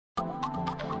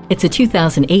It's a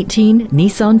 2018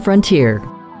 Nissan Frontier.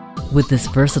 With this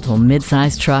versatile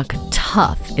midsize truck,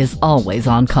 tough is always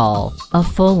on call. A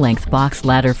full-length box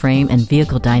ladder frame and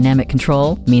vehicle dynamic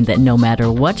control mean that no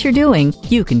matter what you're doing,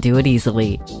 you can do it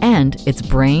easily. And its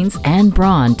brains and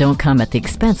brawn don't come at the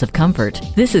expense of comfort.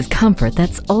 This is comfort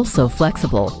that's also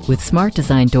flexible, with smart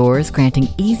design doors granting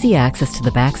easy access to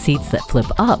the back seats that flip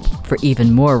up for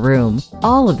even more room.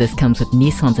 All of this comes with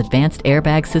Nissan's advanced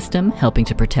airbag system, helping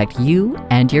to protect you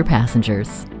and your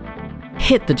passengers.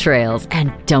 Hit the trails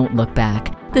and don't look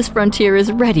back. This Frontier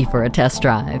is ready for a test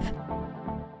drive.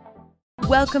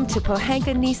 Welcome to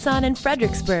Pohanka Nissan in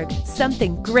Fredericksburg.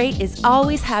 Something great is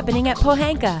always happening at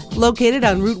Pohanka. Located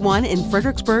on Route 1 in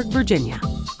Fredericksburg, Virginia.